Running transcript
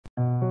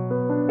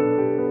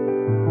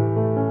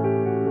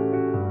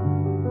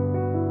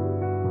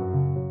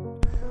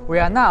We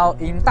are now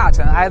in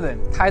Dachen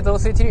Island, tidal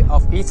city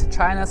of East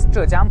China's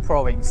Zhejiang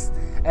province.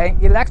 An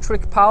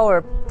electric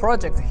power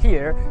project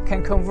here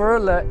can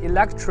convert the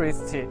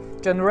electricity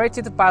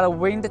generated by the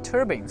wind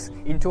turbines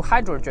into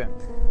hydrogen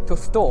to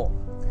store,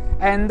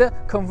 and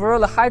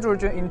convert the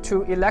hydrogen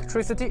into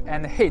electricity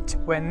and heat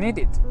when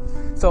needed.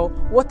 So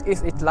what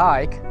is it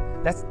like?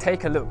 Let's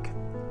take a look.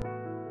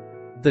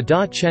 The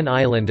Dachen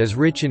Island is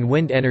rich in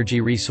wind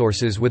energy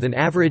resources with an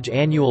average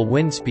annual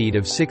wind speed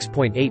of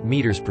 6.8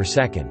 meters per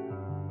second.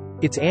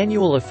 Its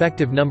annual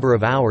effective number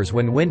of hours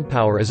when wind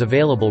power is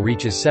available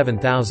reaches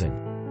 7,000.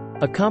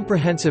 A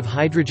comprehensive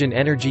hydrogen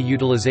energy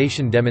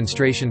utilization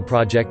demonstration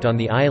project on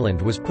the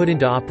island was put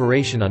into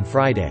operation on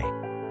Friday.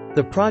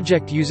 The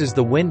project uses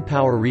the wind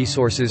power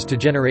resources to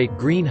generate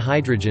green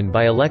hydrogen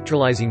by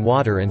electrolyzing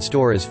water and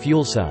store as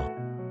fuel cell.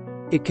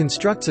 It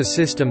constructs a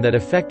system that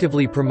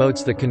effectively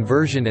promotes the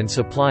conversion and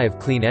supply of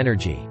clean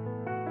energy.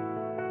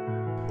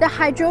 The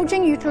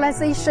hydrogen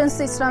utilization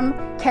system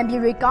can be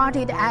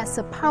regarded as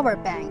a power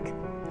bank.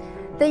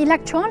 The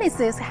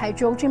electrolysis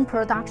hydrogen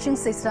production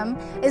system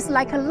is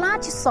like a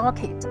large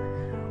socket,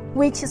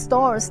 which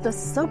stores the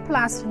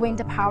surplus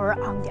wind power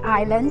on the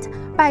island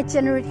by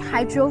generating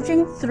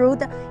hydrogen through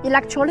the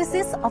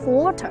electrolysis of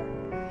water.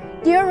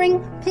 During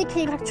peak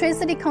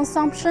electricity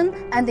consumption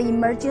and the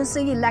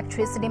emergency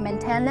electricity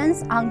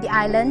maintenance on the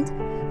island,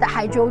 the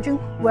hydrogen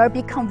will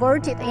be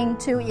converted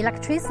into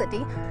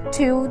electricity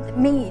to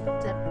meet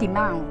the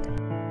demand.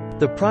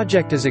 The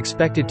project is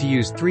expected to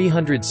use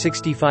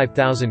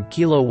 365,000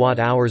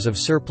 kilowatt-hours of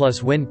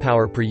surplus wind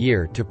power per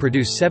year to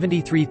produce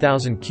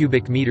 73,000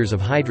 cubic meters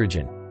of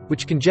hydrogen,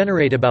 which can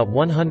generate about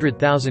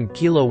 100,000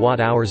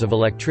 kilowatt-hours of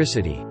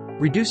electricity,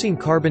 reducing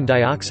carbon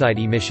dioxide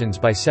emissions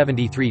by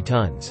 73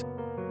 tons.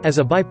 As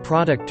a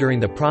byproduct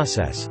during the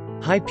process,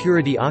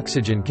 high-purity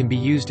oxygen can be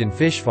used in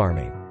fish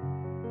farming.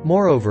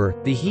 Moreover,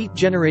 the heat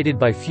generated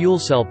by fuel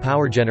cell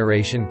power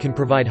generation can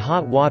provide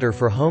hot water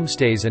for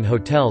homestays and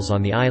hotels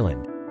on the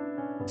island.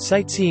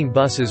 Sightseeing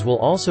buses will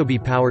also be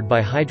powered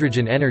by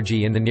hydrogen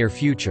energy in the near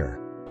future.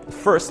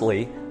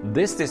 Firstly,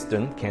 this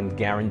system can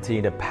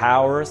guarantee the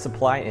power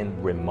supply in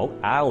remote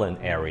island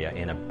area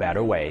in a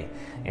better way,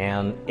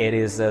 and it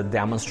is a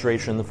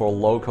demonstration for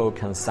local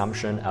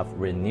consumption of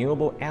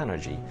renewable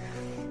energy.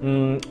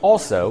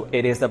 Also,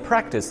 it is the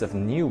practice of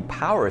new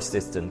power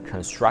system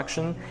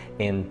construction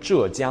in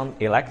Zhejiang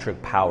Electric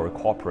Power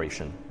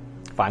Corporation.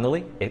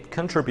 Finally, it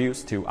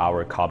contributes to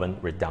our carbon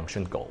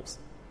reduction goals.